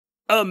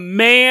A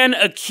man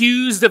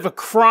accused of a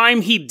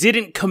crime he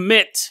didn't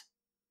commit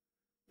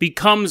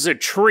becomes a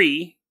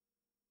tree.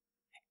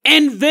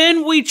 And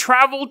then we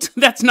travel to...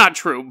 That's not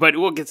true, but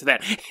we'll get to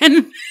that.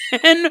 And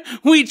then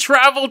we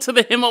travel to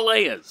the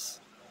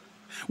Himalayas,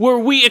 where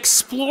we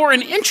explore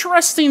an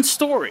interesting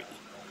story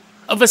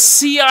of a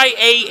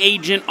CIA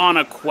agent on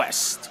a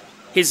quest.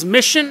 His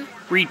mission?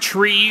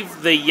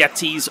 Retrieve the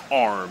Yeti's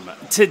arm.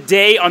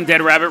 Today on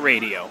Dead Rabbit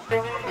Radio.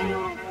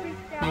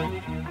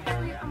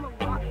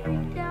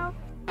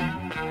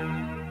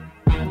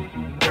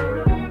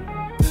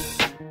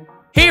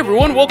 Hey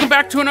everyone, welcome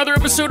back to another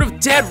episode of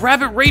Dead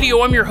Rabbit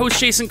Radio. I'm your host,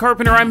 Jason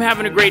Carpenter. I'm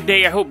having a great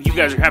day. I hope you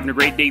guys are having a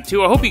great day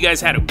too. I hope you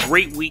guys had a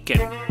great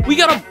weekend. We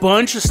got a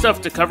bunch of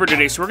stuff to cover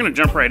today, so we're going to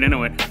jump right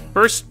into it.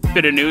 First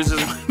bit of news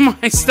is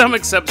my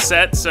stomach's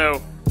upset,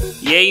 so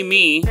yay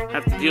me,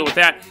 have to deal with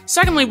that.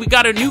 Secondly, we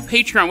got a new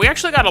Patreon. We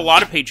actually got a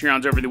lot of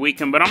Patreons over the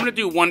weekend, but I'm going to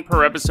do one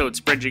per episode,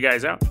 spread you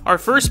guys out. Our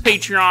first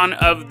Patreon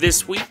of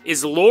this week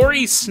is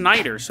Lori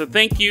Snyder, so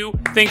thank you.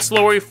 Thanks,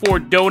 Lori, for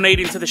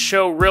donating to the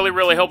show.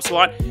 Really helps a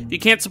lot. If you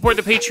can't support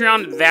the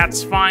Patreon,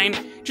 that's fine.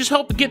 Just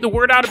help get the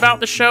word out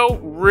about the show.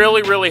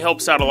 Really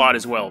helps out a lot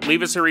as well.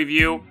 Leave us a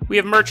review. We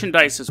have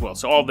merchandise as well,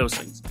 so all those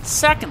things.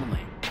 Secondly,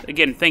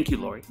 again, thank you,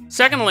 Lori.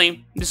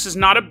 Secondly, this is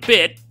not a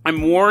bit.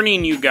 I'm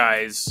warning you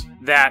guys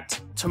that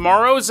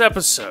tomorrow's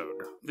episode,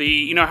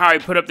 you know how I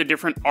put up the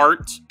different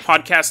art,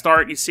 podcast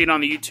art, you see it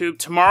on the YouTube?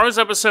 Tomorrow's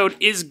episode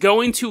is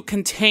going to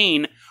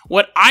contain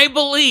what I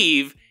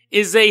believe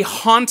is a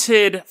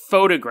haunted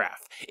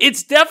photograph.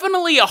 It's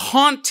definitely a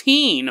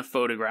haunting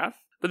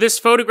photograph, but this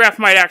photograph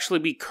might actually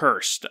be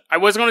cursed. I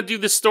was going to do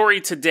this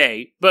story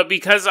today, but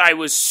because I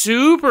was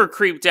super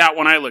creeped out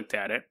when I looked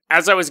at it,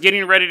 as I was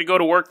getting ready to go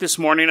to work this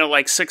morning at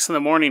like 6 in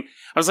the morning,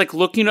 I was like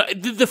looking,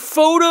 the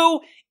photo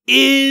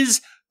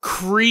is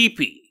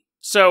creepy.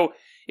 So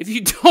if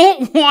you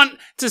don't want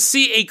to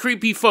see a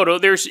creepy photo,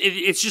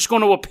 it's just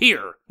going to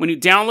appear. When you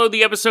download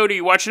the episode or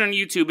you watch it on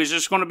YouTube, it's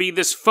just going to be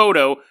this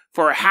photo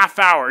for a half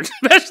hour.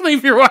 Especially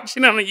if you're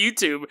watching on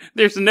YouTube,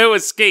 there's no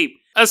escape.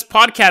 Us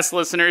podcast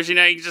listeners, you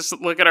just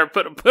look at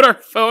put our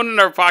phone in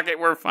our pocket,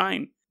 we're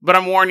fine. But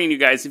I'm warning you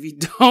guys, if you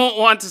don't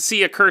want to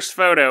see a cursed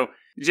photo,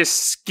 just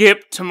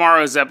skip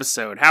tomorrow's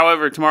episode.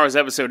 However, tomorrow's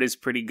episode is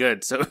pretty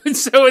good. So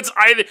it's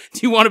either, do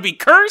you want to be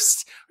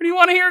cursed or do you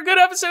want to hear a good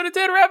episode of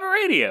Dead Rabbit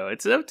Radio?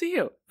 It's up to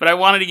you. But I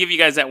wanted to give you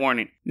guys that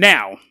warning.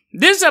 Now,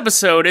 this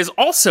episode is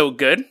also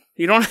good.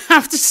 You don't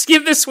have to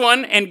skip this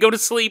one and go to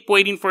sleep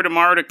waiting for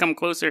tomorrow to come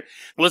closer.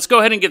 Let's go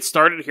ahead and get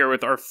started here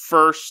with our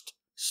first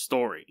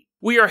story.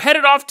 We are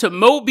headed off to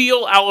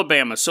Mobile,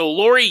 Alabama. So,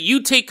 Lori,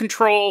 you take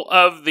control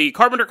of the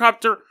Carpenter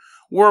copter.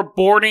 We're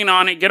boarding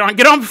on it. Get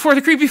on before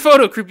the creepy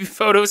photo. Creepy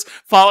photos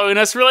following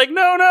us. We're like,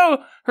 no,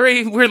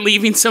 hurry. We're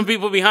leaving some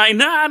people behind.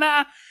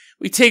 Nah.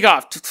 We take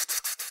off.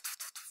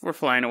 We're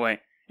flying away.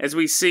 As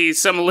we see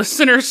some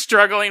listeners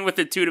struggling with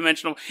the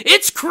two-dimensional.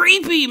 It's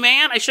creepy,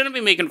 man. I shouldn't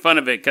be making fun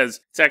of it because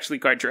it's actually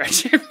quite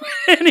tragic.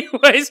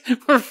 Anyways,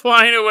 we're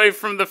flying away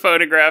from the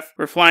photograph.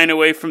 We're flying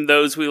away from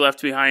those we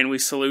left behind. We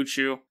salute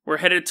you. We're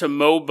headed to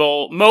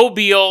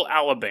Mobile,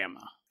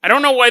 Alabama. I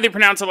don't know why they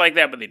pronounce it like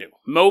that, but they do.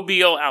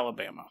 Mobile,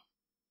 Alabama.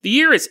 The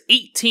year is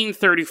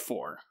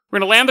 1834. We're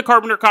going to land the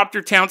Carpenter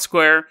copter town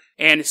square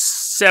and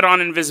set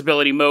on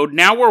invisibility mode.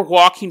 Now we're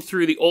walking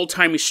through the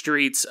old-timey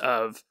streets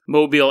of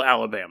Mobile,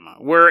 Alabama.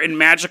 We're in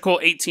magical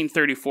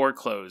 1834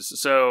 clothes.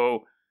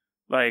 So,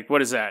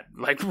 what is that?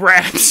 Like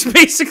rags,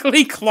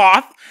 basically,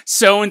 cloth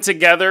sewn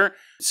together.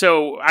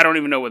 So, I don't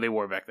even know what they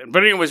wore back then.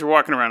 But anyways, we're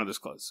walking around in this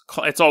clothes.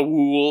 It's all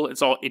wool.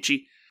 It's all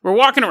itchy. We're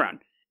walking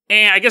around.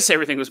 And I guess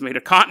everything was made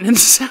of cotton in the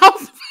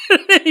South.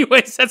 But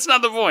anyways, that's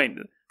not the point.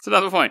 That's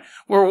not the point.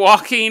 We're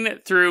walking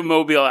through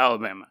Mobile,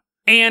 Alabama.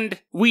 And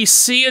we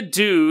see a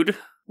dude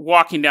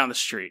walking down the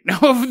street. Now,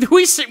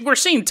 we're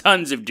seeing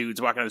tons of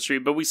dudes walking down the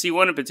street, but we see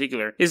one in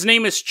particular. His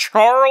name is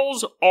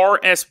Charles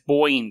R.S.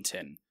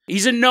 Boyington.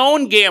 He's a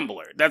known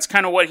gambler. That's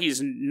kind of what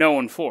he's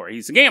known for.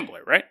 He's a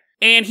gambler, right?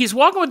 And he's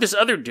walking with this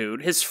other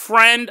dude, his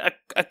friend,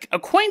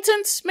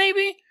 acquaintance,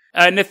 maybe?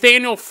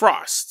 Nathaniel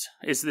Frost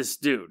is this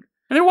dude.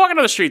 And they're walking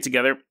down the street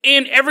together,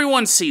 and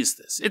everyone sees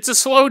this. It's a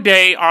slow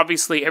day.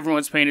 Obviously,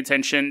 everyone's paying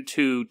attention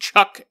to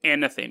Chuck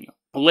and Nathaniel.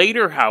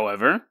 Later,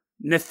 however,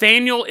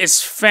 Nathaniel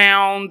is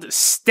found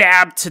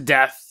stabbed to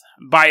death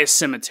by a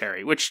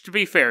cemetery, which, to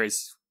be fair,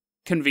 is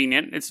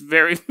convenient. It's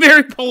very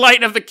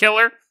polite of the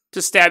killer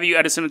to stab you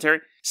at a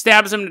cemetery.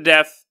 Stabs him to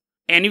death,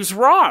 and he was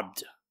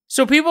robbed.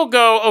 So people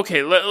go,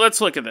 okay, let's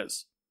look at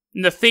this.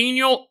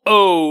 Nathaniel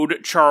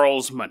owed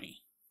Charles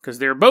money, because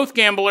they're both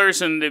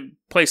gamblers, and they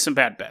placed some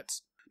bad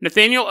bets.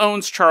 Nathaniel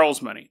owns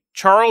Charles money.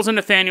 Charles and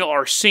Nathaniel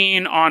are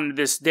seen on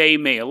this day,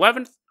 May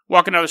 11th,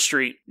 walking down the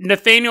street.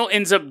 Nathaniel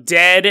ends up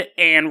dead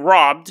and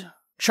robbed.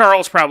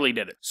 Charles probably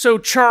did it. So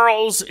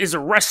Charles is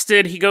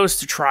arrested. He goes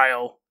to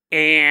trial.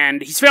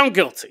 And he's found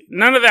guilty.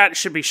 None of that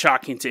should be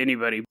shocking to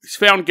anybody. He's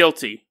found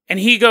guilty. And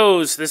he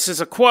goes, this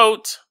is a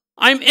quote.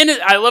 I'm in it.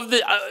 I love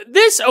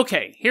this.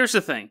 Okay, here's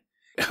the thing.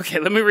 Okay,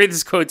 let me read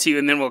this quote to you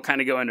and then we'll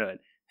kind of go into it.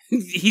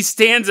 He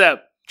stands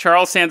up.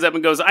 Charles stands up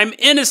and goes, I'm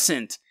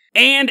innocent.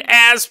 And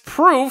as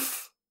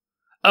proof,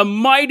 a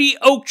mighty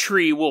oak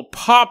tree will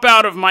pop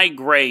out of my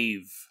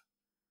grave.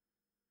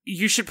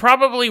 You should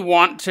probably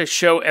want to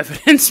show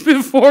evidence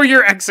before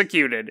you're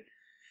executed.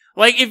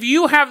 Like, if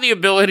you have the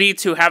ability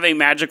to have a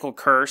magical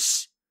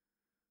curse,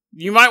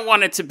 you might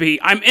want it to be,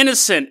 I'm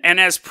innocent, and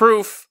as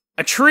proof,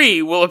 a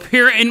tree will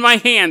appear in my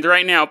hand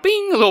right now.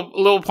 Bing! A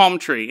little palm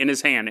tree in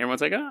his hand.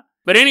 Everyone's like, ah.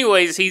 But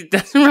anyways, he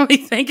doesn't really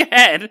think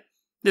ahead.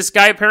 This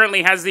guy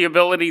apparently has the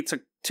ability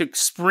to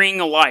spring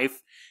a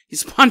life.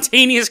 He's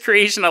spontaneous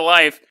creation of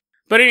life.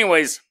 But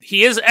anyways,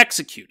 he is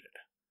executed.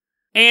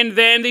 And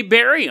then they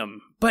bury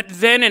him. But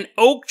then an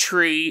oak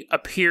tree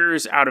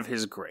appears out of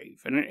his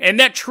grave. And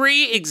that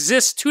tree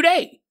exists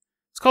today.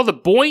 It's called the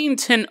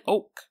Boyington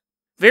Oak.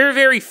 Very,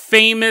 very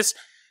famous.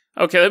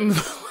 Okay,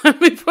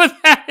 let me put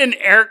that in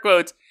air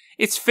quotes.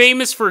 It's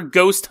famous for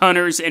ghost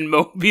hunters in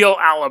Mobile,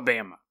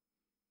 Alabama.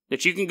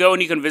 That you can go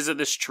and you can visit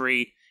this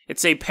tree.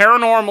 It's a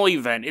paranormal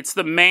event. It's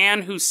the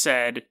man who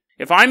said,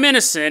 if I'm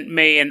innocent,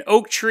 may an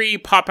oak tree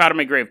pop out of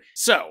my grave.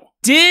 So,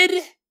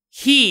 was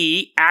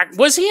he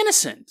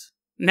innocent?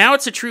 Now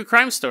it's a true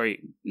crime story.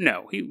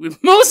 No, he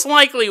most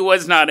likely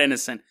was not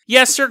innocent.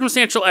 Yes,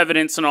 circumstantial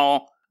evidence and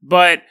all,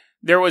 but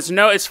there was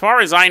as far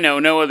as I know,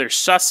 no other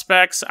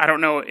suspects. I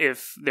don't know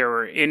if there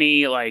were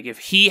any, if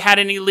he had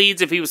any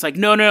leads, if he was like,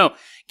 no,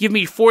 give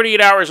me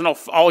 48 hours and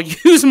I'll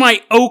use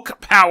my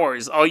oak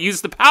powers. I'll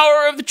use the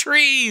power of the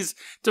trees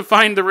to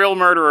find the real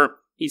murderer.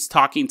 He's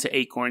talking to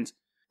Acorns.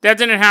 That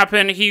didn't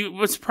happen. He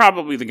was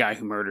probably the guy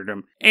who murdered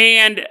him.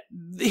 And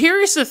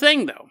here's the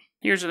thing, though.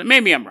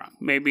 Maybe I'm wrong.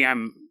 Maybe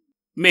I'm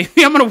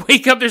gonna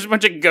wake up, there's a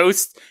bunch of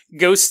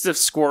ghosts of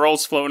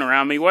squirrels floating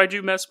around me. Why'd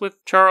you mess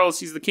with Charles?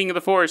 He's the king of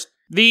the forest.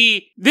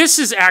 This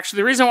is actually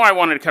the reason why I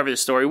wanted to cover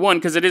this story. One,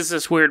 because it is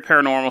this weird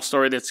paranormal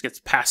story that gets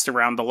passed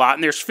around a lot,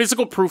 and there's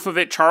physical proof of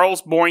it.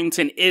 Charles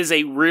Boyington is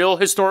a real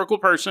historical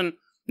person.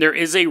 There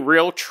is a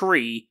real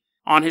tree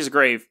on his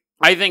grave.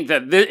 I think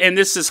that,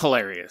 this is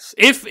hilarious.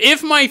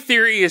 If my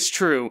theory is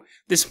true,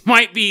 this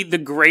might be the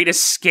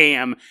greatest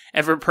scam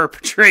ever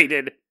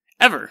perpetrated.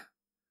 Ever.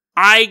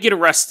 I get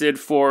arrested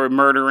for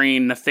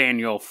murdering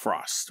Nathaniel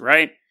Frost,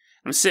 right?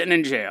 I'm sitting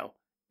in jail.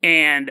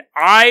 And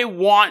I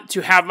want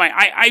to have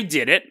I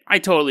did it. I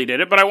totally did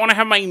it. But I want to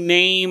have my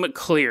name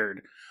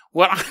cleared.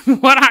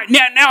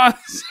 Now,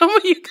 some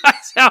of you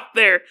guys out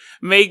there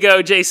may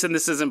go, Jason,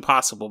 this isn't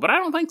possible. But I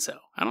don't think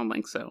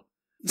so.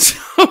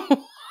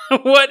 So,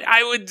 what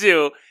I would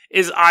do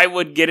is I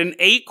would get an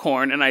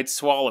acorn and I'd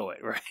swallow it,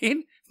 right?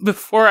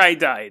 Before I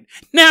died.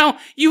 Now,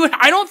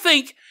 I don't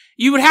think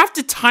you would have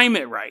to time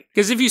it right.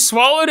 Because if you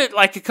swallowed it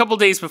like a couple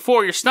days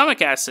before, your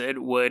stomach acid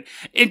would.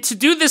 And to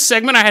do this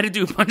segment, I had to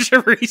do a bunch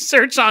of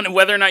research on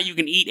whether or not you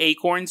can eat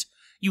acorns.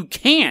 You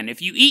can.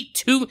 If you eat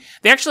two,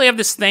 they actually have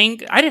this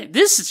thing.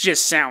 This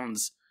just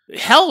sounds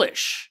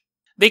hellish.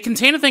 They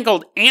contain a thing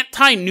called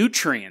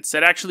anti-nutrients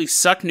that actually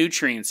suck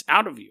nutrients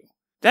out of you.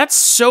 That's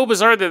so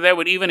bizarre that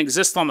would even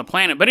exist on the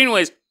planet. But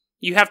anyways,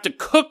 you have to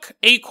cook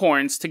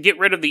acorns to get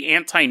rid of the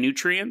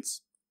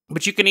anti-nutrients.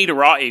 But you can eat a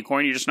raw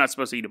acorn. You're just not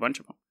supposed to eat a bunch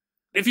of them.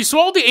 If you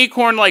swallow the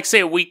acorn,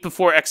 say, a week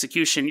before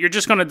execution, you're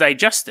just going to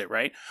digest it,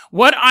 right?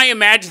 What I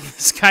imagine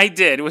this guy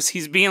did was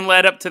he's being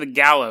led up to the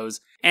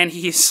gallows, and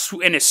he's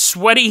in his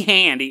sweaty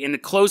hand, in a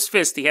closed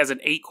fist, he has an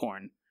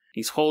acorn.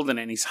 He's holding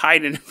it, and he's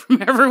hiding it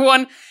from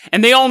everyone,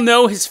 and they all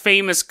know his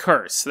famous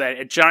curse, that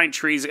at giant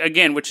trees,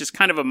 again, which is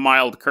kind of a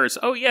mild curse.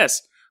 Oh,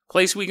 yes,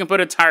 place we can put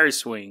a tire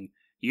swing.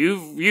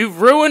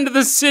 You've ruined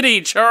the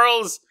city,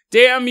 Charles.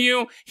 Damn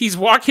you. He's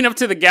walking up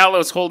to the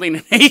gallows holding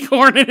an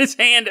acorn in his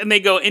hand, and they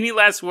go, any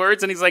last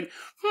words? And he's like,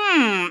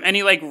 and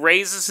he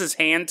raises his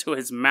hand to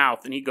his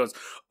mouth, and he goes,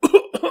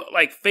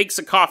 fakes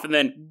a cough, and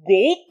then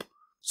gulp,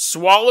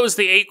 swallows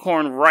the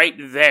acorn right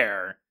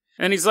there.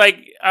 And he's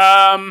like,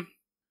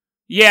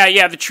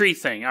 yeah, the tree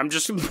thing.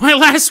 My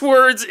last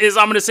words is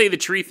I'm going to say the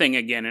tree thing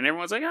again. And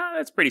everyone's like,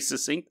 that's pretty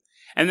succinct.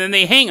 And then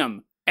they hang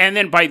him. And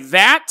then by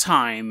that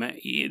time,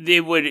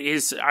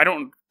 does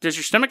your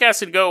stomach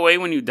acid go away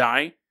when you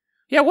die?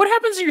 Yeah, what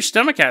happens to your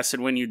stomach acid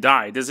when you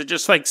die? Does it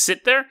just,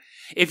 sit there?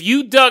 If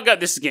you dug up,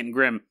 this is getting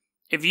grim,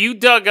 if you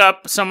dug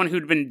up someone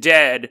who'd been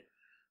dead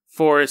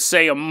for,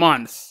 say, a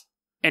month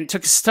and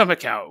took his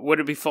stomach out, would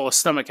it be full of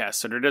stomach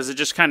acid? Or does it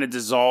just kind of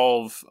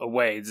dissolve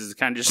away? Does it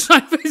kind of just,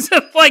 is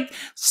it like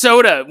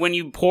soda when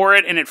you pour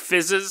it and it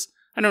fizzes?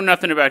 I know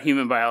nothing about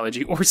human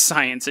biology or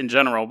science in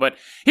general, but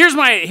here's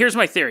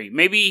my theory.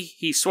 Maybe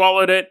he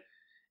swallowed it,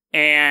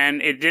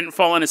 and it didn't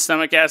fall in his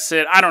stomach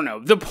acid. I don't know.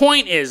 The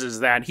point is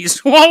that he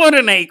swallowed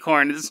an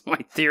acorn. This is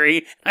my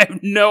theory. I have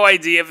no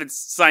idea if it's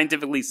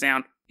scientifically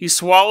sound. He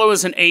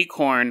swallows an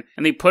acorn,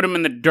 and they put him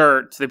in the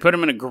dirt. They put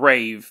him in a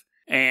grave.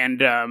 And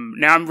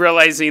now I'm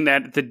realizing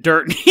that the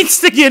dirt needs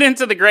to get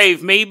into the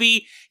grave.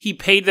 Maybe he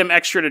paid them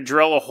extra to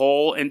drill a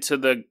hole into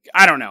the...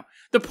 I don't know.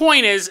 The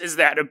point is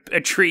that a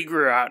tree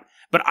grew out.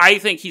 But I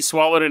think he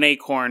swallowed an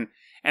acorn,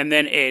 and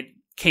then it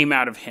came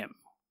out of him.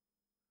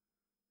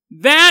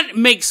 That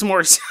makes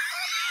more sense.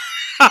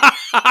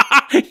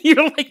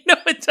 You're like, no,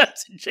 it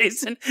doesn't,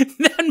 Jason.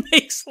 That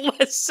makes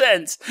less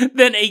sense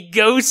than a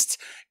ghost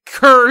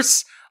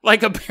curse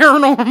like a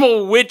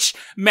paranormal witch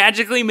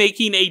magically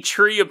making a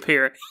tree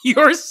appear.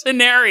 Your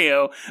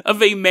scenario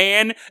of a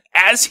man,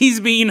 as he's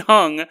being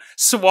hung,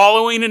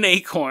 swallowing an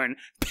acorn,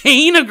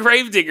 paying a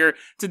gravedigger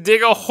to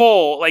dig a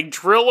hole, like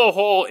drill a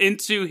hole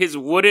into his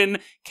wooden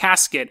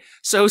casket.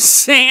 So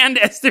sand,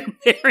 as they're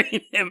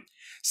burying him,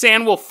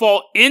 sand will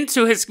fall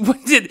into his...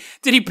 Did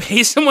he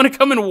pay someone to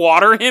come and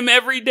water him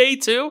every day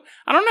too?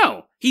 I don't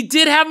know. He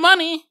did have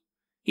money.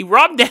 He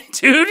robbed that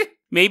dude.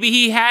 Maybe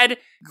he had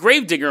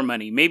gravedigger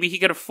money. Maybe he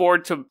could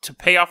afford to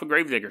pay off a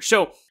gravedigger.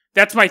 So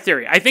that's my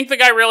theory. I think the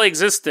guy really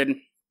existed.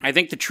 I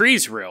think the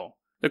tree's real.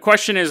 The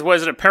question is,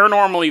 was it a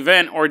paranormal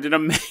event, or did a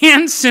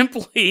man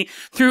simply,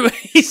 through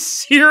a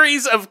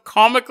series of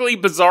comically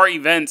bizarre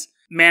events,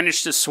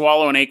 manage to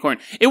swallow an acorn?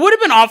 It would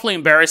have been awfully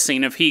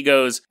embarrassing if he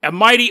goes, a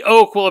mighty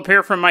oak will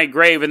appear from my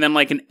grave, and then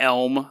like an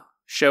elm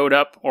showed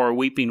up, or a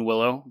weeping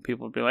willow.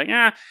 People would be like,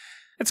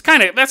 that's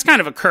kind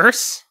of a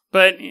curse.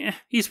 But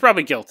he's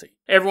probably guilty.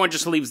 Everyone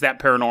just leaves that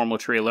paranormal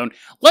tree alone.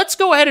 Let's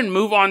go ahead and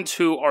move on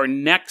to our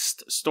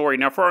next story.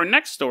 Now, for our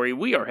next story,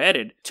 we are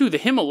headed to the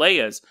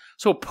Himalayas.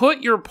 So put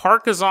your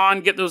parkas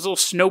on, get those little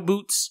snow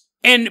boots.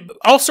 And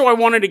also, I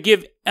wanted to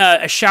give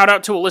a shout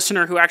out to a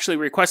listener who actually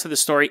requested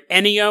this story,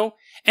 Ennio.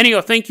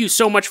 Ennio, thank you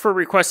so much for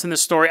requesting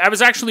this story. I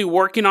was actually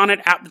working on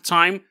it at the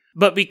time,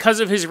 but because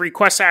of his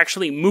request, I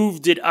actually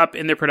moved it up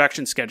in the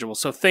production schedule.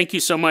 So thank you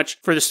so much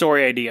for the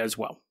story idea as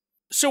well.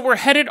 So we're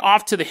headed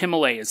off to the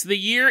Himalayas. The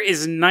year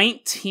is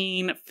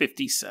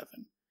 1957.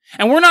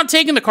 And we're not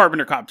taking the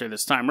Carpenter copter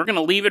this time. We're going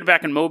to leave it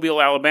back in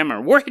Mobile,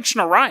 Alabama. We're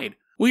hitching a ride.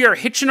 We are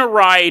hitching a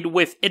ride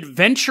with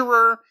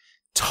adventurer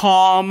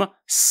Tom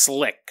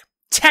Slick.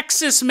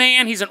 Texas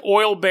man. He's an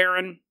oil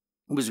baron.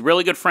 He was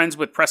really good friends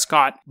with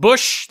Prescott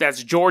Bush.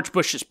 That's George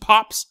Bush's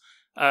pops.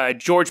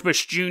 George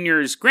Bush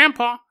Jr.'s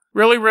grandpa.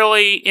 Really,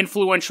 really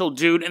influential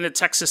dude in the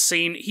Texas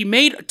scene. He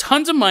made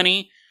tons of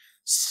money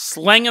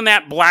slanging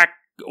that black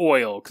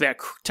oil, that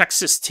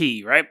Texas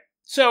tea, right?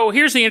 So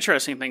here's the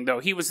interesting thing, though.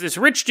 He was this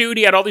rich dude.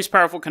 He had all these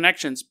powerful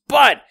connections,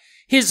 but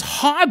his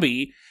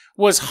hobby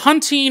was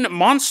hunting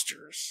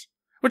monsters,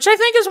 which I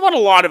think is what a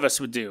lot of us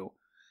would do.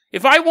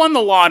 If I won the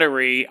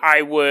lottery,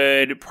 I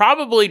would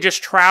probably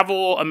just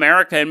travel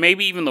America and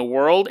maybe even the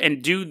world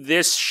and do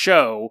this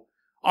show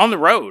on the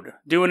road,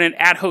 doing it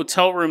at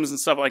hotel rooms and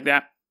stuff like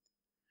that.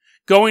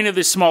 Going to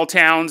the small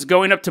towns,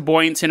 going up to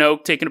Boyington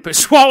Oak,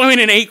 swallowing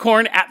an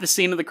acorn at the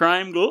scene of the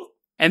crime.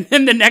 And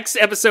then the next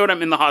episode,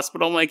 I'm in the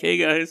hospital. I'm like, hey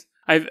guys,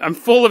 I'm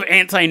full of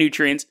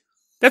anti-nutrients.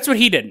 That's what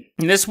he did.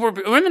 And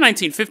we're in the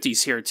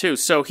 1950s here too.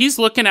 So he's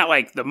looking at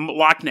like the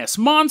Loch Ness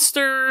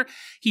Monster.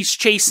 He's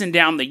chasing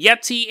down the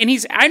Yeti. And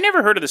I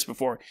never heard of this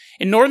before.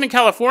 In Northern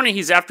California,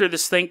 he's after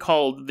this thing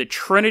called the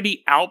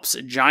Trinity Alps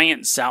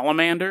giant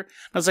salamander.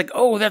 I was like,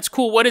 oh, that's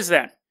cool. What is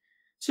that?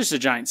 It's just a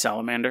giant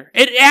salamander.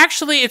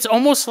 It's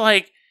almost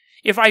like,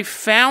 if I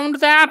found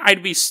that,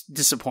 I'd be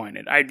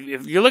disappointed.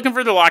 If you're looking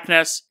for the Loch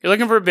Ness, you're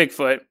looking for a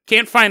Bigfoot,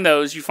 can't find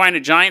those, you find a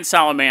giant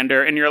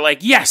salamander, and you're like,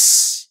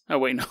 yes! Oh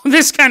wait, no,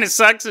 this kind of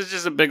sucks. It's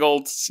just a big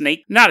old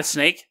snake. Not a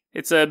snake.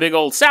 It's a big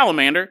old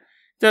salamander.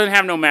 Doesn't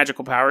have no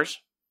magical powers.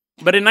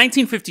 But in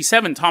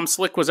 1957, Tom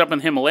Slick was up in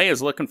the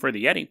Himalayas looking for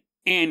the Yeti.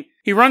 And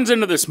he runs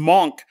into this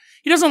monk.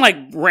 He doesn't like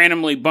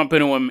randomly bump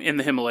into him in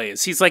the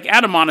Himalayas. He's like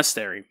at a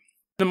monastery.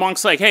 The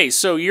monk's like, hey,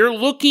 so you're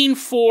looking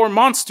for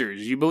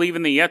monsters. You believe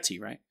in the Yeti,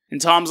 right?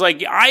 And Tom's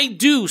like, I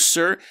do,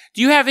 sir.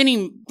 Do you have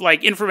any,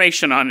 like,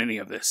 information on any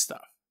of this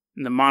stuff?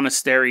 And the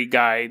monastery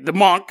guy, the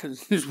monk,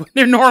 is what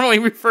they're normally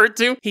referred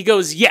to, he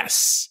goes,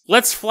 yes.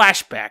 Let's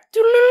flashback.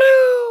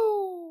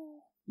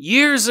 Doo-doo-doo.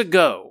 Years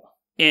ago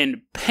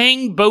in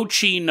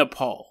Pangboche,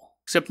 Nepal.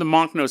 Except the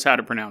monk knows how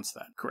to pronounce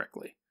that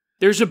correctly.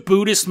 There's a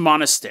Buddhist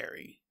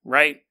monastery,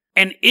 right?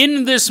 And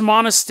in this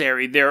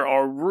monastery, there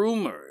are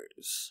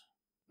rumors.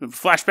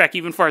 Flashback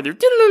even farther.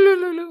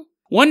 Doo-doo-doo-doo-doo.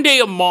 One day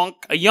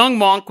a young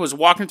monk was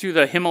walking through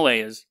the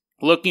Himalayas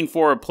looking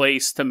for a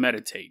place to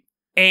meditate.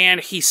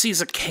 And he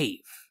sees a cave.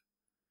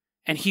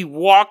 And he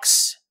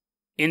walks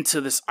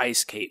into this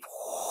ice cave.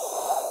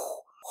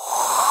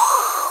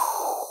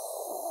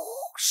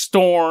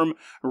 Storm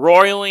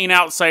roiling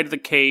outside of the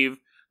cave.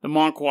 The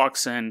monk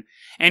walks in.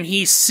 And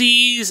he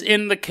sees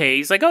in the cave,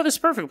 he's like, oh, this is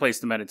a perfect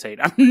place to meditate.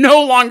 I'm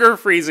no longer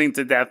freezing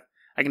to death.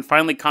 I can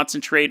finally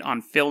concentrate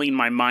on filling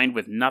my mind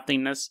with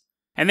nothingness.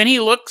 And then he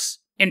looks.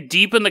 And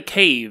deep in the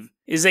cave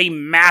is a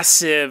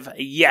massive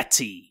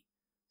Yeti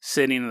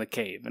sitting in the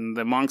cave. And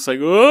the monk's like,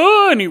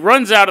 oh, and he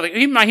runs out of the...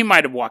 He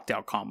might have walked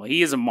out calmly.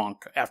 He is a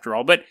monk, after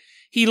all. But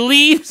he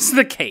leaves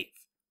the cave.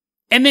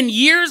 And then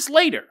years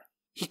later,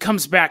 he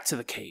comes back to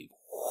the cave.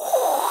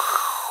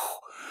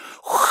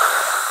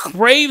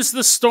 Braves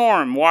the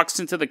storm, walks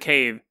into the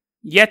cave.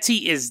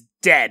 Yeti is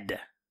dead.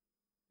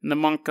 And the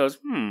monk goes,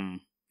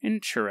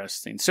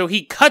 interesting. So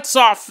he cuts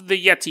off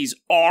the Yeti's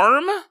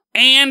arm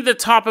and the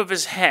top of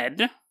his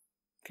head.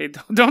 Okay,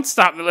 don't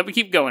stop me. Let me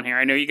keep going here.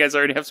 I know you guys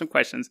already have some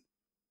questions.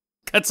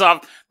 Cuts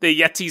off the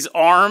Yeti's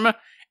arm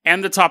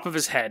and the top of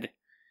his head.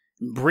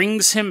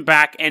 Brings him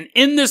back. And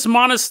in this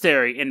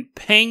monastery in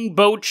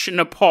Pangboche,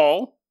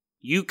 Nepal,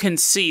 you can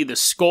see the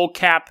skull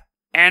cap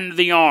and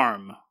the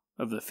arm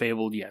of the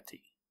fabled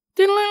Yeti.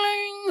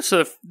 Ding-ling-ling.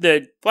 So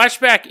the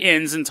flashback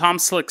ends and Tom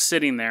Slick's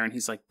sitting there and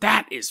he's like,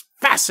 that is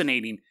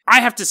fascinating. I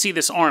have to see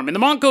this arm. And the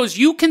monk goes,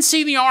 you can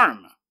see the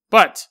arm,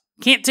 but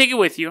can't take it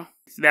with you.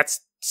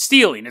 That's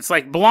stealing. It's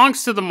like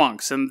belongs to the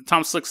monks. And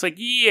Tom Slick's like,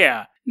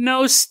 yeah,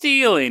 no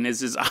stealing, as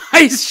his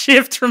eyes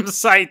shift from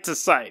side to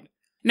side.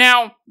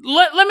 Now,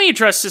 let me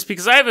address this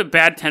because I have a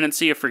bad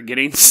tendency of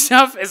forgetting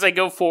stuff as I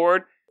go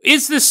forward.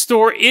 Is the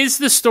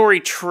story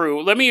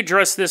true? Let me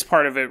address this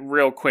part of it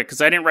real quick because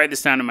I didn't write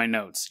this down in my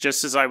notes.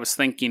 Just as I was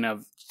telling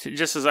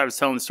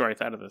the story, I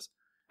thought of this.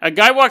 A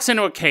guy walks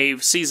into a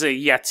cave, sees a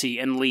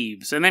Yeti, and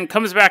leaves, and then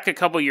comes back a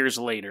couple years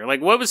later.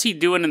 Like, what was he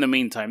doing in the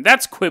meantime?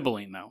 That's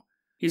quibbling, though.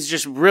 He's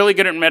just really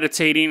good at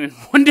meditating, and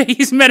one day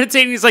he's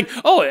meditating, he's like,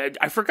 oh,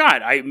 I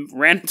forgot, I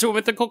ran into a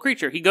mythical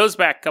creature. He goes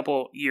back a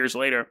couple years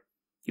later.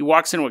 He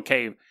walks into a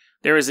cave.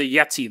 There is a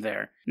Yeti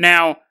there.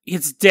 Now,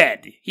 it's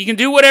dead. He can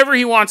do whatever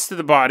he wants to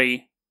the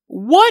body.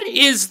 What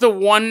is the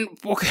one...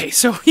 Okay,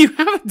 so you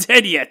have a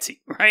dead Yeti,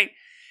 right?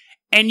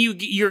 And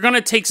you're going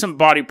to take some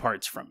body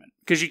parts from it.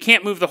 Because you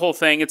can't move the whole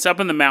thing. It's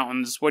up in the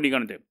mountains. What are you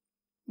going to do?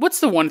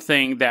 What's the one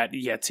thing that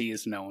Yeti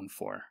is known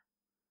for?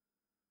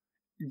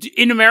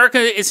 In America,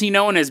 is he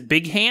known as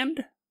Big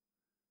Hand?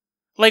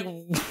 Like,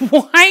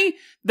 why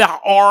the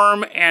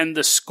arm and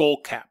the skull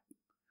cap?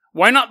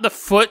 Why not the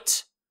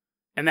foot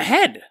and the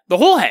head? The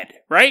whole head,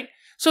 right?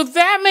 So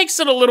that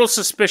makes it a little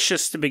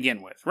suspicious to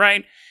begin with,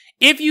 right?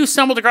 If you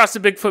stumbled across a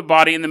Bigfoot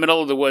body in the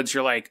middle of the woods,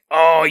 you're like,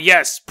 oh,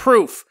 yes,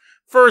 proof.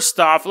 First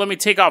off, let me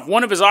take off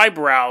one of his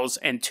eyebrows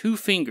and 2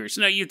 fingers.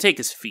 No, you take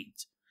his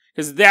feet,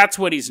 because that's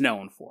what he's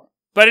known for.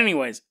 But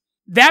anyways,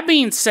 that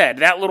being said,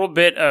 that little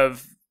bit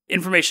of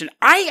information,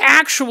 I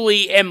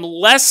actually am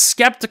less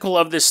skeptical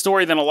of this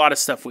story than a lot of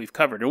stuff we've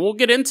covered, and we'll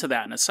get into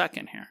that in a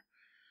second here.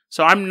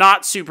 So I'm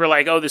not super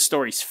like, oh, this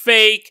story's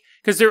fake,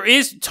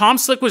 because Tom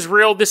Slick was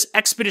real, this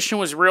expedition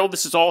was real,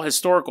 this is all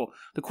historical.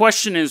 The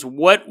question is,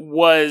 what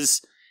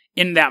was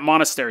in that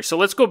monastery? So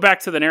let's go back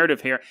to the narrative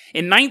here.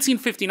 In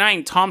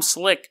 1959, Tom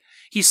Slick,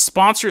 he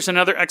sponsors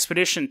another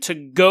expedition to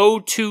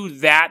go to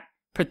that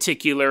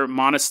particular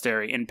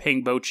monastery in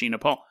Pangboche,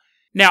 Nepal.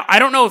 Now, I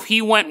don't know if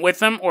he went with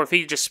them or if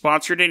he just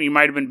sponsored it. He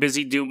might have been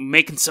busy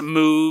making some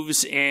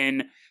moves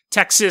in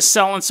Texas,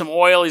 selling some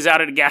oil. He's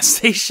out at a gas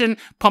station,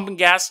 pumping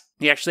gas.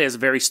 He actually has a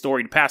very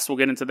storied past. We'll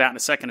get into that in a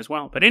second as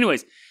well. But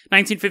anyways,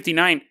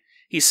 1959,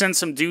 he sends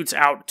some dudes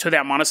out to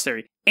that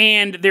monastery.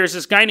 And there's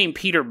this guy named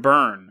Peter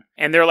Byrne.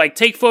 And they're like,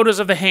 take photos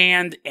of the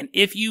hand, and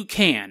if you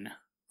can,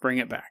 bring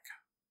it back.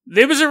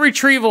 It was a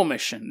retrieval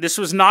mission. This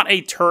was not a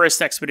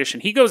tourist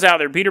expedition. He goes out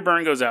there, Peter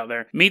Byrne goes out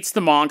there, meets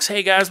the monks.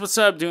 Hey guys, what's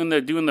up? Doing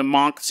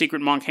the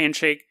secret monk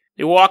handshake.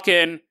 They walk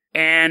in,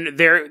 and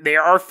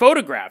there are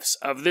photographs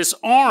of this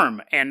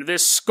arm and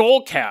this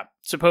skull cap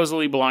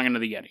supposedly belonging to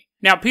the Yeti.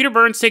 Now, Peter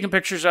Byrne's taking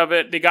pictures of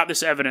it. They got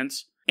this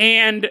evidence.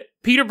 And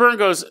Peter Byrne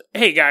goes,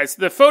 hey guys,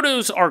 the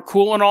photos are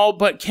cool and all,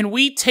 but can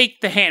we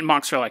take the hand?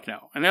 Monks are like,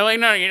 no. And they're like,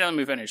 no, let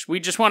me finish. We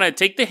just want to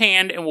take the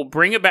hand and we'll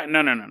bring it back.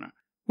 No.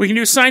 We can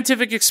do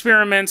scientific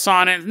experiments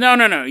on it.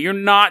 No, you're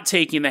not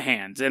taking the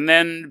hand. And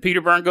then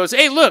Peter Byrne goes,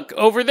 hey, look,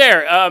 over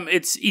there,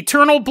 it's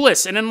eternal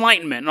bliss and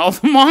enlightenment. And all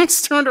the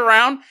monks turned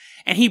around,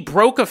 and he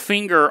broke a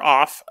finger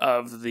off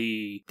of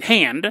the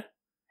hand,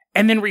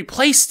 and then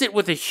replaced it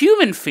with a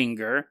human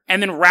finger,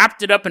 and then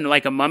wrapped it up in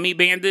like a mummy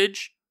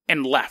bandage,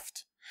 and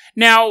left.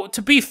 Now,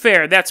 to be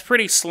fair, that's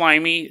pretty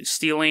slimy,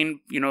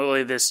 stealing,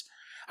 like this.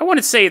 I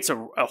wouldn't say it's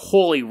a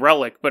holy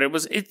relic, but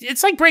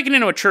it's like breaking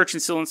into a church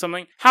and stealing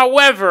something.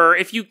 However,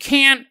 if you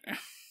can't...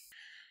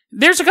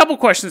 There's a couple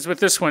questions with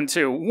this one,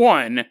 too.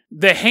 One,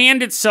 the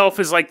hand itself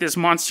is like this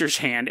monster's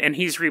hand, and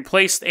he's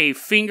replaced a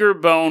finger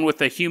bone with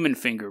a human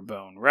finger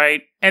bone,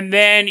 right? And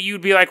then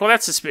you'd be like, well,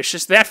 that's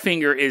suspicious. That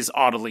finger is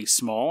oddly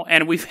small,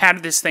 and we've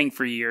had this thing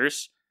for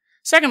years.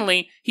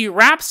 Secondly, he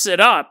wraps it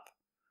up,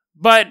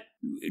 but...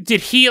 did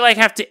he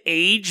have to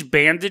age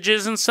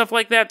bandages and stuff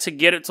like that to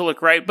get it to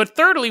look right? But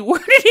thirdly,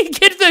 where did he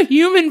get the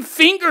human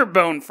finger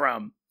bone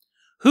from?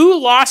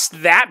 Who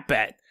lost that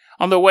bet?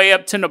 On the way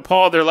up to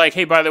Nepal, they're like,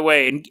 hey, by the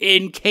way,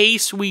 in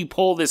case we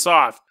pull this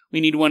off, we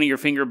need one of your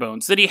finger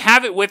bones. Did he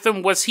have it with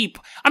him?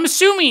 I'm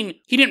assuming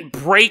he didn't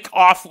break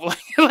off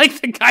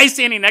like the guy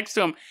standing next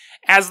to him.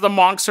 As the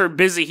monks are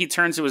busy, he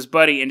turns to his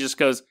buddy and just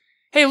goes,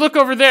 hey, look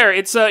over there.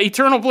 It's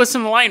eternal bliss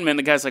and enlightenment.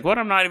 The guy's like, what?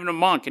 I'm not even a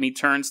monk. And he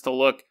turns to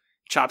look.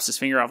 Chops his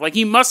finger off.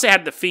 He must have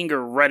had the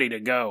finger ready to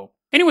go.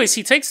 Anyways,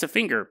 he takes the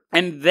finger,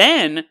 and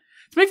then, to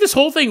make this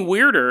whole thing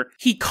weirder,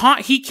 he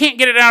can't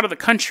get it out of the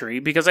country,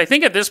 because I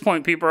think at this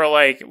point people are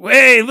like,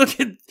 hey, look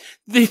at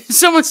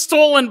someone's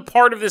stolen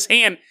part of this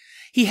hand.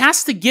 He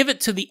has to give it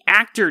to the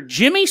actor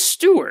Jimmy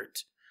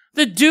Stewart.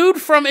 The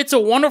dude from It's a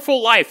Wonderful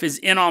Life is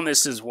in on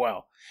this as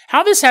well.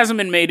 How this hasn't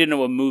been made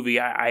into a movie,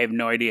 I have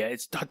no idea.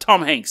 It's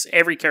Tom Hanks.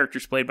 Every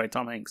character's played by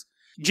Tom Hanks.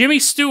 Jimmy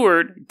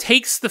Stewart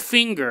takes the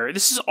finger,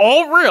 this is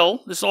all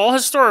real, this is all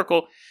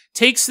historical,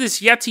 takes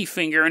this Yeti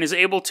finger and is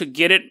able to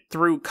get it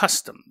through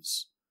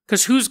customs.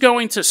 Because who's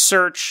going to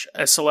search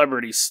a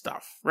celebrity's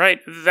stuff,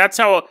 right? That's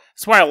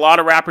why a lot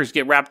of rappers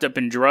get wrapped up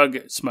in drug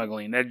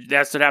smuggling.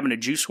 That's what happened to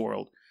Juice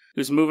WRLD. He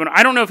was moving.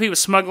 I don't know if he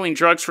was smuggling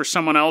drugs for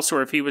someone else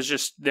or if he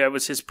was that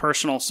was his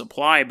personal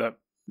supply, but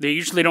they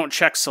usually don't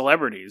check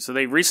celebrities. So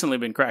they've recently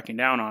been cracking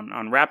down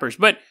on rappers.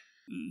 But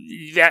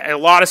a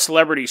lot of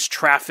celebrities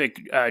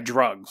traffic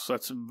drugs.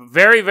 That's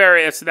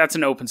that's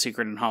an open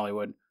secret in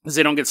Hollywood because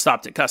they don't get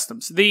stopped at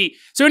customs.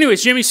 So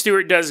anyways, Jimmy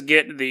Stewart does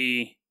get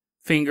the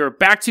finger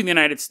back to the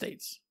United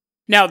States.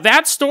 Now,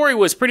 that story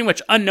was pretty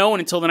much unknown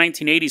until the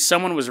 1980s.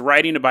 Someone was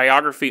writing a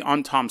biography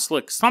on Tom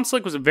Slick. Tom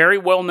Slick was a very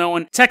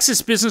well-known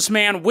Texas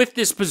businessman with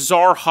this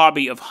bizarre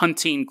hobby of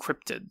hunting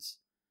cryptids.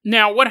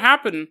 Now, what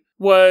happened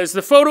was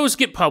the photos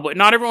get published.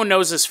 Not everyone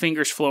knows this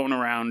finger's floating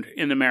around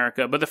in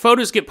America, but the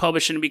photos get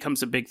published and it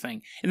becomes a big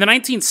thing. In the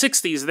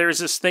 1960s, there's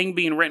this thing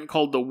being written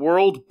called the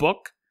World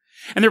Book,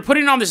 and they're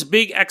putting on this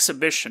big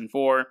exhibition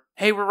for,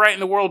 hey, we're writing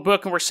the World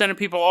Book and we're sending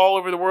people all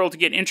over the world to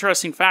get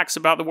interesting facts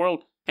about the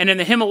world. And in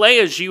the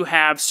Himalayas, you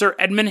have Sir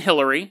Edmund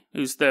Hillary,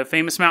 who's the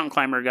famous mountain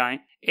climber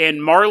guy,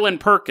 and Marlin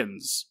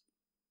Perkins.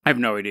 I have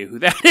no idea who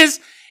that is.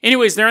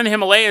 Anyways, they're in the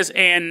Himalayas,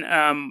 and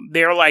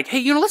they're like,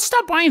 hey, let's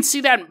stop by and see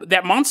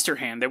that monster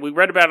hand that we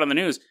read about on the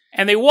news.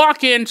 And they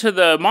walk into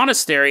the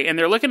monastery, and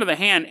they're looking at the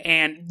hand,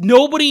 and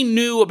nobody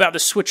knew about the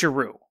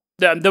switcheroo.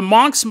 The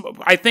monks,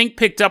 I think,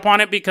 picked up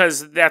on it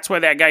because that's why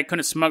that guy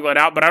couldn't smuggle it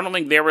out, but I don't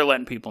think they were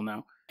letting people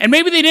know. And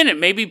maybe they didn't.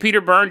 Maybe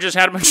Peter Byrne just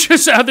had a bunch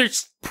of other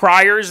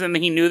priors and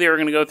he knew they were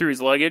going to go through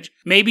his luggage.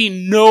 Maybe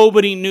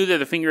nobody knew that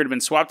the finger had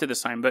been swapped at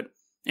this time. But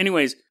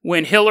anyways,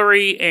 when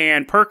Hillary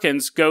and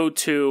Perkins go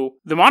to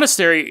the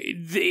monastery,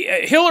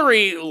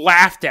 Hillary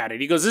laughed at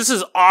it. He goes, this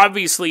is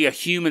obviously a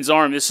human's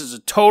arm. This is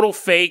a total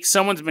fake.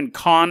 Someone's been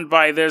conned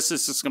by this.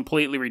 This is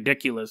completely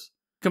ridiculous.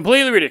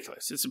 Completely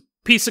ridiculous. It's a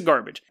piece of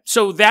garbage.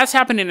 So that's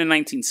happening in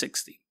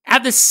 1960.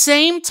 At the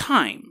same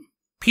time,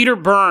 Peter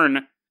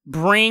Byrne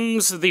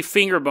brings the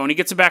finger bone. He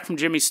gets it back from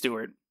Jimmy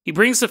Stewart. He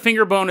brings the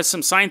finger bone to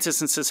some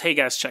scientists and says, hey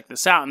guys, check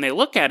this out. And they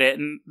look at it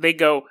and they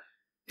go,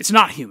 it's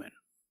not human.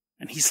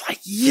 And he's like,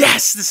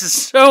 yes, this is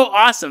so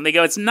awesome. They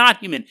go, it's not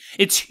human.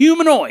 It's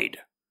humanoid.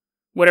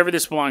 Whatever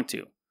this belonged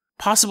to.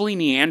 Possibly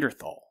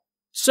Neanderthal.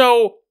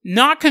 So,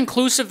 not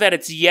conclusive that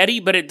it's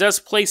Yeti, but it does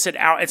place it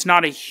out. It's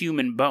not a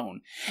human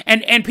bone.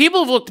 And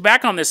people have looked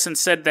back on this and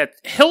said that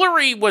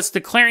Hillary was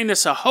declaring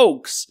this a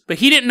hoax, but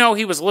he didn't know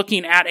he was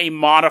looking at a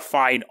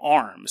modified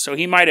arm. So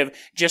he might have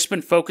just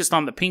been focused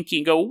on the pinky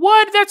and go,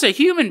 what? That's a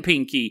human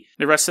pinky.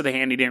 The rest of the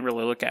hand he didn't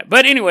really look at.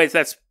 But anyways,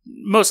 that's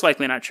most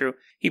likely not true.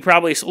 He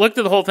probably looked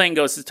at the whole thing and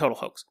goes, it's a total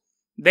hoax.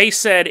 They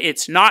said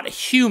it's not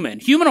human.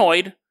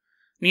 Humanoid.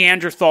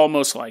 Neanderthal,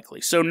 most likely.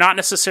 So not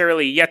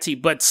necessarily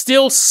Yeti, but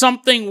still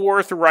something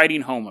worth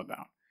writing home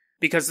about.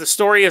 Because the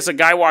story is a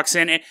guy walks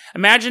in, and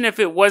imagine if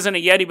it wasn't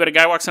a Yeti, but a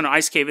guy walks in an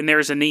ice cave, and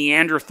there's a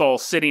Neanderthal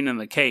sitting in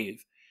the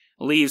cave.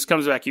 Leaves,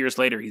 comes back years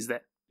later, he's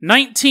dead.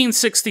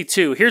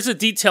 1962, here's a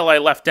detail I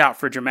left out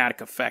for dramatic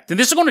effect. And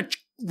this is going to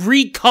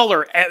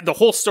recolor the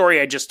whole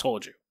story I just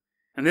told you.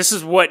 And this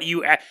is what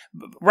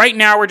right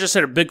now we're just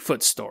at a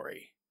Bigfoot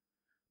story.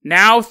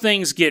 Now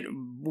things get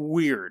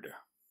weird.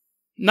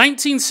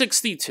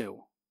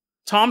 1962,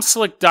 Tom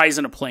Slick dies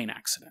in a plane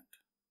accident.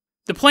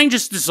 The plane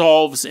just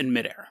dissolves in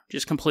midair,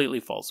 just completely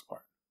falls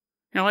apart.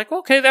 You're like,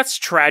 okay, that's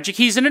tragic.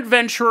 He's an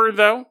adventurer,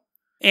 though,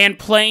 and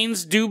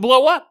planes do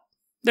blow up.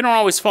 They don't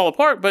always fall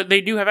apart, but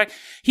they do have...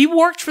 He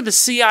worked for the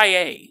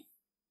CIA.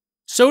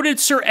 So did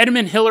Sir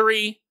Edmund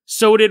Hillary.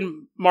 So did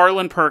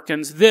Marlin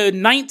Perkins. The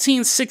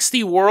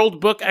 1960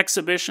 World Book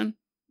Exhibition,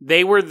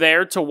 they were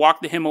there to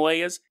walk the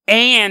Himalayas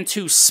and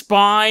to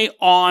spy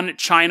on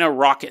China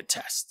rocket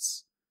tests.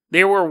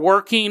 They were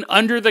working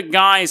under the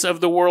guise of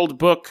the World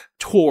Book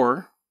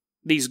Tour.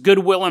 These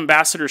goodwill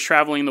ambassadors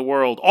traveling the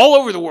world, all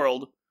over the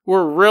world,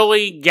 were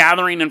really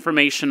gathering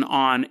information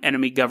on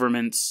enemy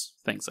governments,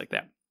 things like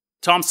that.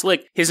 Tom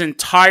Slick,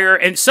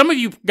 and some of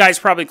you guys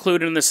probably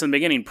clued in this in the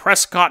beginning,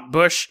 Prescott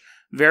Bush,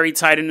 very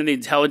tied into the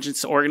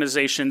intelligence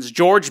organizations.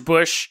 George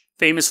Bush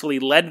famously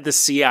led the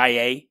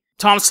CIA.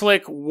 Tom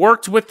Slick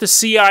worked with the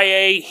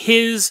CIA.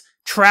 His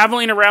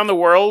traveling around the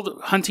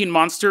world, hunting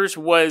monsters,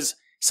 was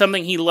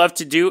something he loved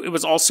to do. It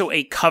was also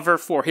a cover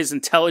for his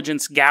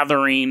intelligence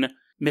gathering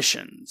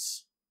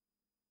missions.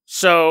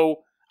 So,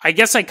 I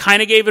guess I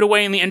kind of gave it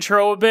away in the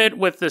intro a bit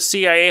with the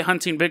CIA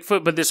hunting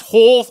Bigfoot,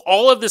 but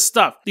all of this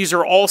stuff, these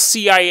are all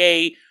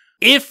CIA,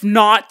 if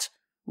not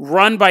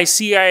run by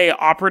CIA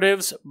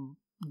operatives,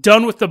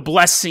 done with the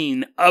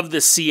blessing of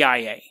the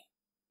CIA.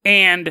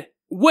 And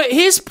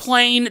his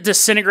plane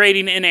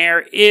disintegrating in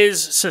air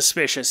is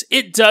suspicious.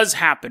 It does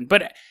happen,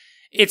 but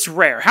it's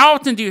rare. How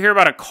often do you hear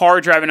about a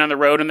car driving on the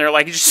road and they're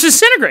like, it just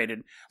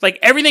disintegrated? Like,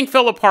 everything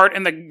fell apart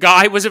and the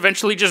guy was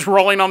eventually just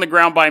rolling on the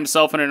ground by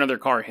himself and another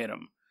car hit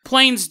him.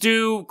 Planes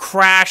do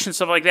crash and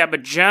stuff like that,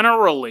 but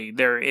generally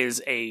there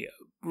is a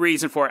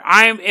reason for it.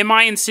 Am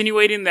I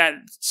insinuating that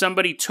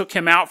somebody took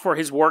him out for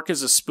his work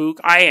as a spook?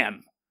 I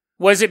am.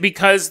 Was it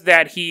because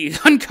that he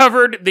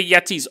uncovered the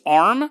Yeti's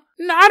arm?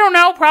 No, I don't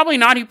know. Probably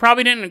not. He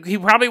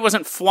probably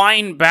wasn't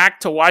flying back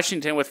to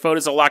Washington with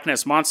photos of Loch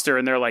Ness Monster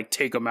and they're like,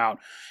 take him out.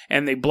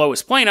 And they blow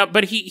his plane up.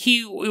 But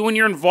he when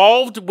you're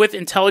involved with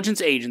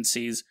intelligence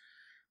agencies,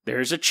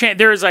 there is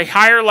a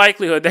higher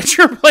likelihood that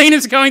your plane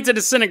is going to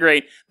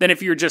disintegrate than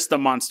if you're just a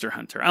monster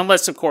hunter.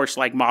 Unless, of course,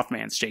 like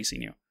Mothman's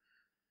chasing you.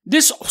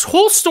 This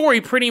whole story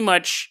pretty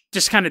much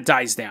just kind of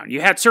dies down. You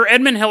had Sir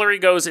Edmund Hillary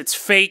goes, it's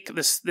fake,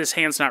 this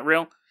hand's not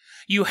real.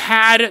 You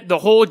had the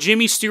whole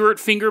Jimmy Stewart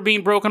finger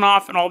being broken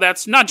off and all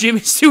that's not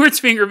Jimmy Stewart's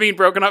finger being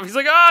broken off. He's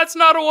like, it's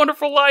not a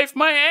wonderful life,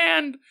 my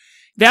hand.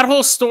 That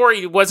whole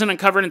story wasn't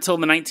uncovered until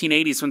the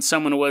 1980s when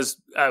someone was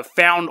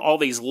found all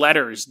these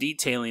letters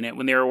detailing it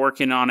when they were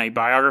working on a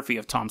biography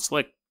of Tom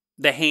Slick.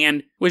 The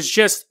hand was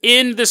just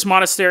in this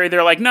monastery.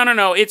 They're like,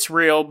 no, it's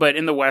real. But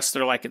in the West,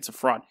 they're like, it's a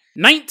fraud.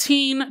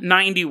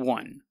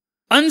 1991.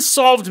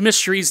 Unsolved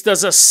Mysteries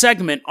does a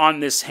segment on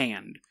this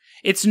hand.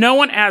 It's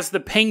known as the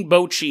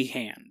Pangboche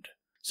Hand.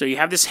 So you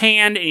have this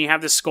hand and you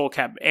have this skull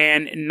cap.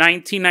 And in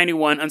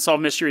 1991,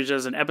 Unsolved Mysteries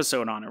does an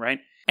episode on it, right?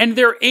 And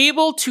they're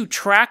able to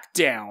track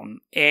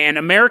down an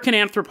American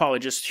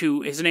anthropologist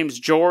who, his name's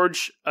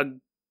George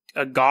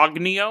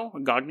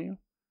Agognio.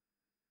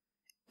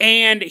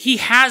 And he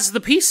has the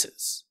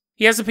pieces.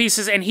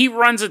 And he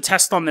runs a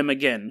test on them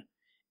again.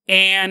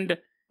 And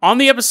on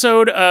the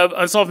episode of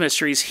Unsolved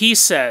Mysteries, he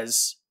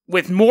says,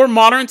 with more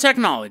modern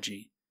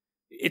technology,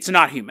 it's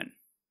not human.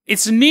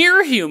 It's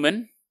near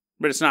human,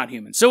 but it's not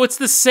human. So it's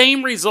the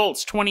same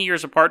results, 20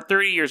 years apart,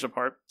 30 years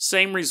apart,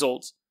 same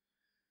results.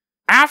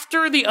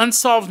 After the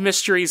Unsolved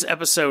Mysteries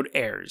episode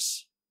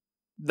airs,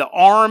 the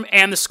arm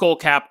and the skull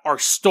cap are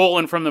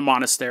stolen from the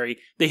monastery.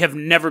 They have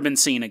never been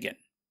seen again.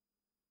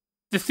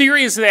 The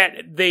theory is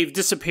that they've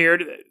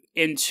disappeared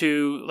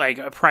into like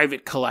a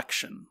private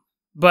collection.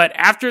 But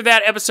after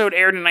that episode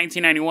aired in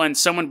 1991,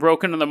 someone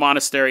broke into the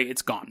monastery.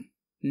 It's gone.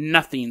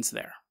 Nothing's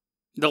there.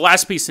 The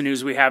last piece of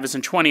news we have is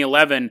in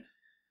 2011,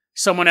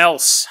 someone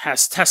else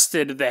has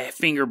tested the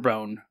finger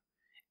bone,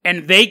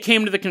 and they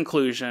came to the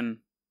conclusion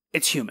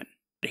it's human.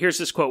 Here's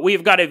this quote. We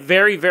have got a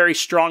very, very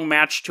strong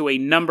match to a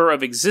number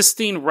of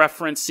existing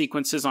reference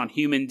sequences on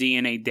human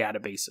DNA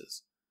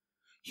databases.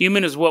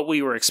 Human is what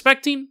we were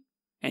expecting,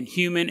 and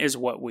human is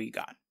what we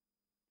got.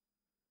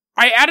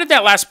 I added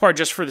that last part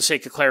just for the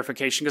sake of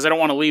clarification, because I don't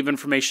want to leave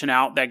information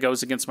out that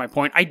goes against my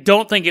point. I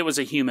don't think it was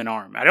a human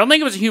arm. I don't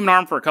think it was a human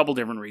arm for a couple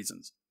different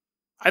reasons.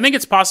 I think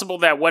it's possible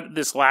that what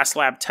this last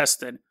lab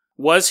tested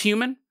was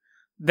human.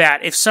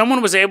 That if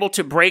someone was able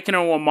to break into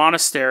a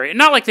monastery,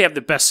 not like they have the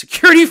best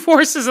security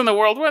forces in the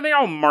world, well, they're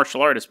all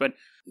martial artists, but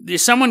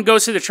if someone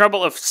goes to the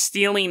trouble of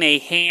stealing a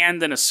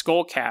hand and a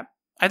skull cap,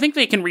 I think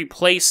they can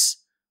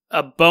replace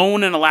a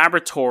bone in a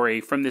laboratory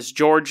from this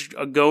George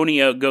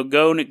Agonia,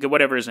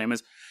 whatever his name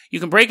is. You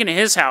can break into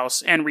his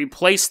house and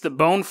replace the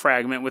bone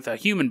fragment with a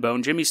human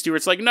bone. Jimmy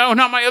Stewart's like, no,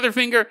 not my other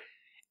finger.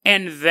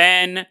 And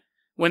then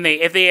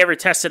if they ever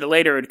tested it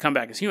later, it would come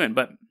back as human.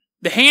 But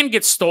the hand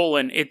gets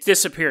stolen, it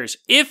disappears.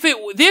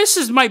 This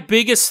is my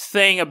biggest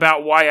thing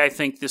about why I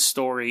think this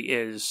story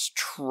is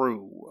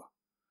true.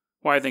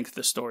 Why I think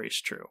the story is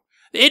true.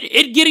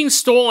 It getting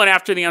stolen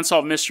after the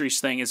Unsolved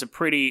Mysteries thing is a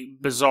pretty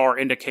bizarre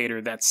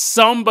indicator that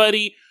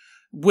somebody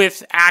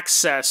with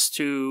access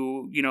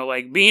to,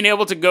 like being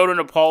able to go to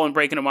Nepal and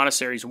break into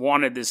monasteries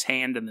wanted this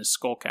hand and this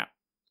skull cap.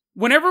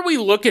 Whenever we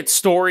look at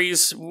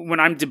stories, when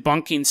I'm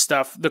debunking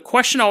stuff, the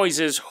question always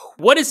is,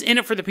 what is in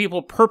it for the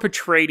people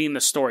perpetrating the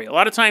story? A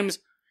lot of times,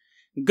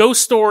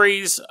 ghost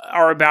stories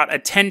are about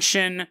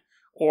attention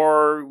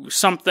or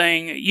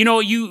something.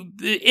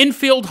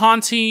 Infield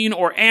haunting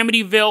or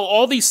Amityville,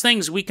 all these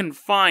things we can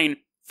find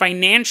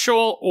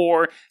financial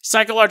or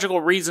psychological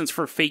reasons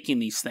for faking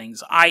these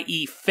things,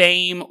 i.e.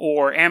 fame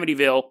or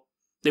Amityville.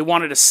 They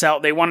wanted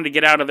to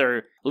get out of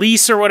their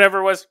lease or whatever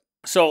it was.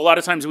 So a lot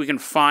of times we can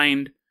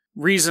find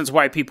reasons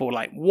why people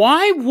would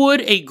why would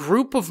a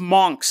group of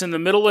monks in the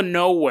middle of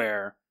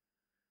nowhere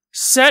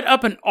set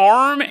up an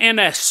arm and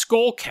a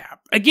skull cap?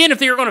 Again, if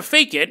they were going to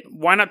fake it,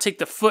 why not take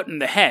the foot and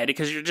the head?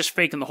 Because you're just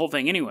faking the whole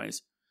thing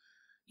anyways.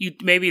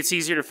 Maybe it's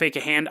easier to fake a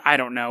hand, I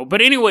don't know.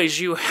 But anyways,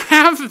 you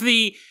have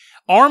the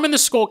arm and the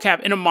skull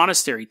cap in a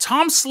monastery.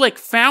 Tom Slick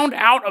found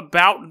out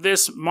about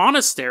this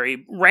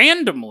monastery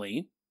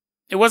randomly.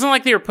 It wasn't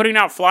like they were putting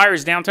out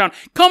flyers downtown.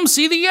 Come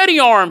see the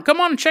Yeti arm. Come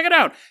on and check it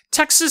out.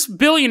 Texas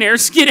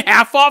billionaires get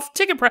half off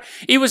ticket price.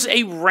 It was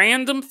a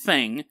random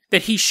thing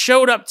that he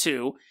showed up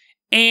to,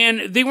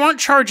 and they weren't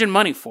charging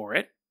money for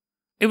it.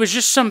 It was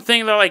just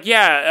something they're like,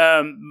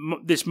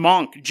 this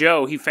monk,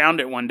 Joe, he found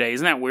it one day.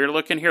 Isn't that weird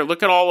looking? Here,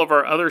 look at all of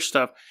our other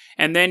stuff.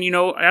 And then,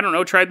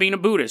 try being a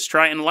Buddhist.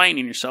 Try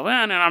enlightening yourself.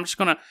 And I'm just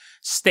going to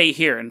stay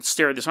here and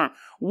stare at this arm.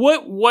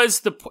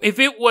 If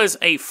it was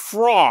a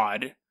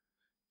fraud,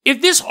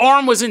 if this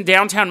arm was in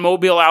downtown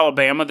Mobile,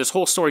 Alabama, this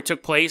whole story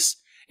took place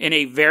in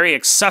a very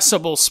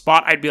accessible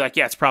spot, I'd be like,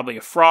 yeah, it's probably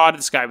a fraud.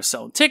 This guy was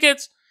selling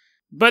tickets.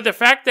 But the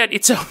fact that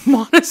it's a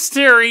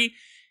monastery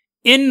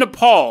in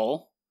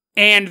Nepal,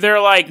 and they're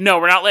like, no,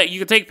 we're not letting you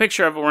can take a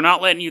picture of it. We're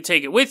not letting you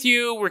take it with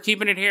you. We're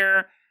keeping it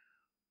here.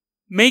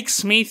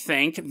 makes me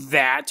think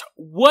that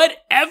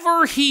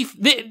whatever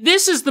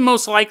this is the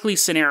most likely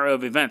scenario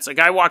of events. A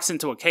guy walks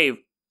into a cave,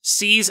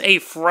 sees a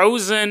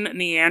frozen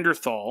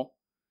Neanderthal,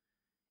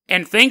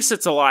 and thinks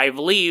it's alive,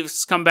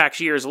 leaves, come back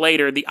years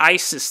later, the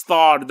ice is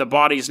thawed, the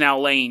body's now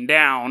laying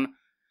down.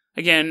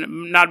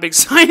 Again, not a big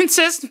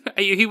scientist,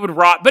 he would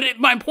rot, but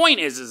my point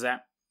is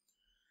that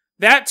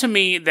to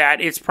me, that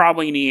it's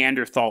probably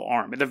Neanderthal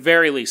arm. At the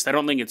very least, I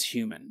don't think it's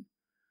human.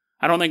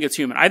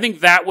 I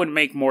think that would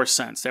make more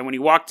sense. That when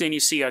you walked in, you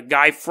see a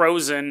guy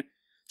frozen,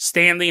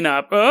 standing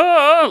up,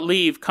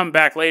 leave, come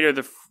back later,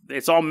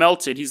 it's all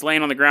melted, he's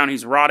laying on the ground,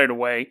 he's rotted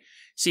away,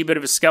 see a bit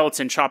of a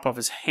skeleton, chop off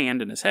his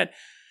hand and his head.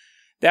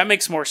 That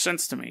makes more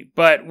sense to me.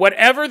 But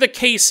whatever the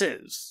case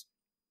is,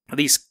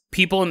 these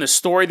people in the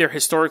story, they're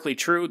historically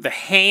true. The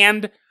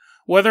hand,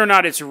 whether or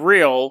not it's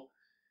real,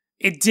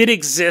 it did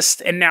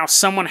exist, and now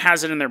someone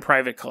has it in their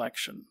private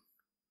collection.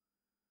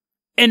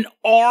 An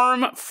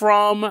arm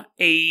from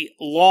a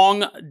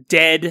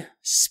long-dead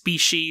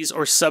species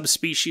or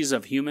subspecies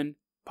of human?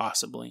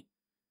 Possibly.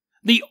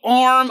 The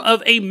arm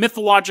of a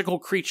mythological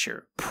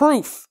creature.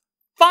 Proof,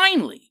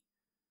 finally,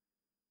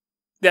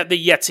 that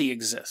the Yeti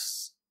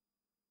exists.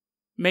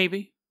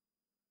 Maybe.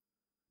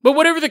 But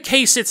whatever the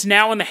case, it's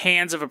now in the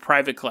hands of a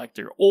private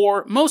collector,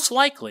 or, most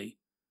likely,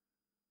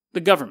 the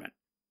government.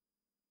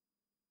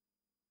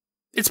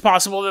 It's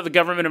possible that the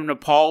government of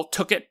Nepal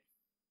took it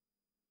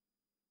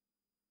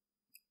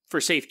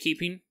for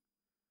safekeeping,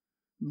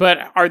 but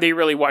are they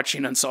really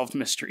watching Unsolved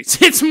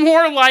Mysteries? It's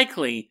more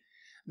likely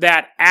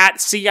that at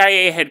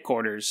CIA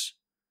headquarters,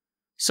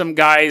 some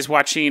guy is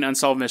watching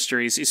Unsolved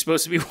Mysteries. He's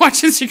supposed to be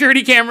watching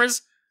security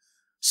cameras.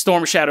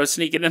 Storm Shadow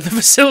sneaking in the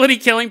facility,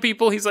 killing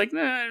people. He's like,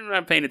 nah, I'm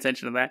not paying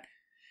attention to that.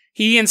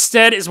 He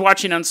instead is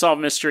watching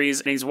Unsolved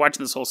Mysteries, and he's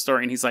watching this whole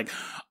story, and he's like,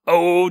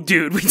 oh,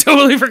 dude, we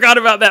totally forgot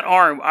about that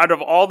arm. Out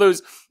of all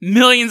those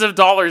millions of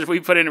dollars we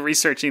put into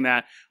researching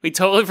that, we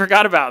totally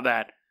forgot about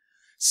that.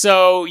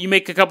 So you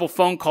make a couple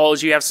phone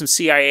calls, you have some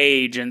CIA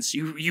agents,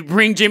 you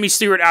bring Jimmy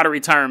Stewart out of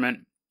retirement,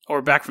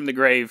 or back from the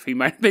grave. He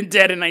might have been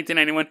dead in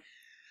 1991.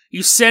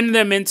 You send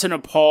them into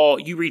Nepal,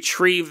 you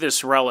retrieve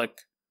this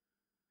relic,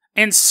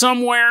 and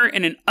somewhere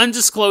in an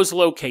undisclosed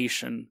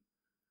location,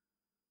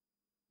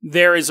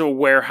 there is a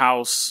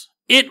warehouse.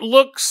 It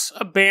looks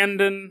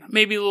abandoned,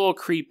 maybe a little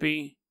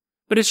creepy,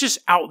 but it's just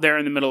out there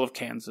in the middle of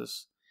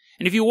Kansas.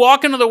 And if you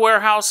walk into the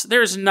warehouse,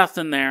 there's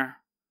nothing there.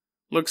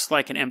 Looks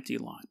like an empty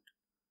lot.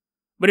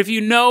 But if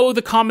you know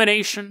the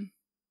combination,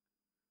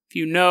 if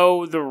you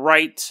know the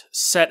right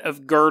set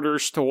of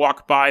girders to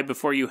walk by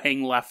before you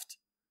hang left,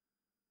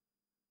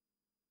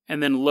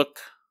 and then look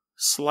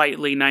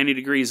slightly 90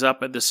 degrees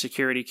up at the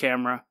security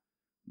camera,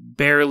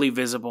 barely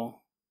visible,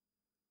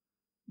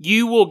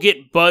 you will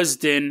get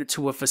buzzed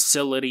into a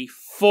facility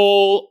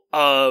full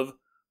of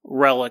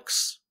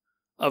relics,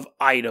 of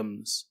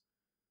items,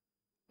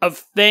 of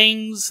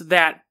things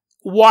that,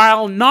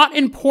 while not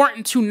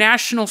important to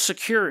national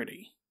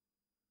security,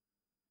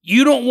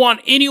 you don't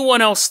want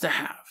anyone else to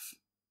have.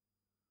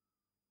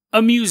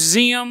 A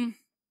museum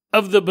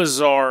of the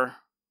bizarre,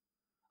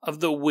 of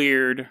the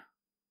weird,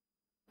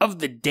 of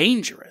the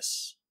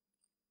dangerous.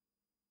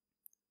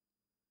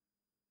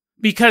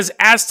 Because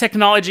as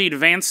technology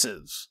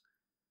advances,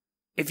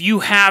 if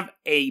you have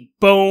a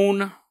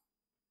bone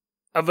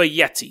of a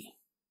Yeti,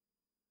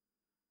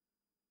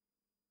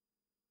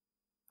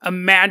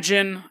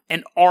 imagine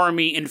an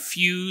army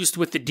infused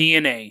with the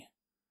DNA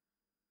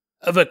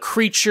of a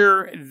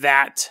creature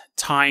that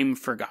time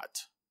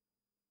forgot.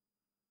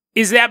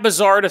 Is that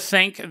bizarre to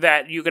think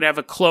that you could have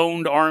a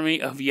cloned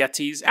army of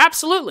Yetis?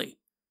 Absolutely.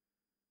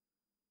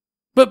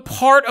 But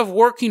part of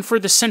working for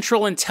the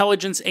Central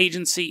Intelligence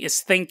Agency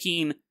is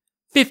thinking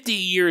 50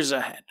 years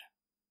ahead.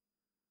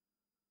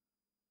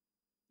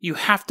 You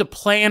have to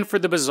plan for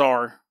the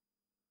bizarre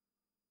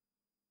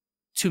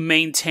to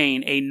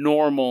maintain a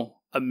normal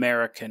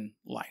American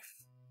life.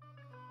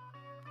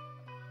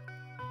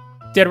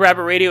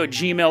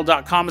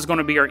 DeadRabbitRadio@gmail.com is going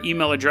to be our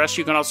email address.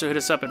 You can also hit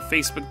us up at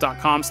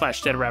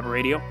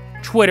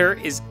Facebook.com/DeadRabbitRadio. Twitter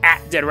is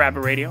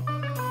 @DeadRabbitRadio.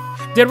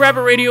 Dead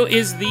Rabbit Radio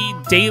is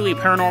the daily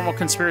paranormal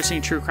conspiracy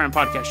and true crime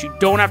podcast. You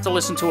don't have to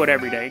listen to it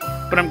every day,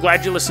 but I'm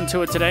glad you listened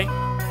to it today.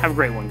 Have a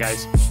great one,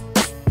 guys.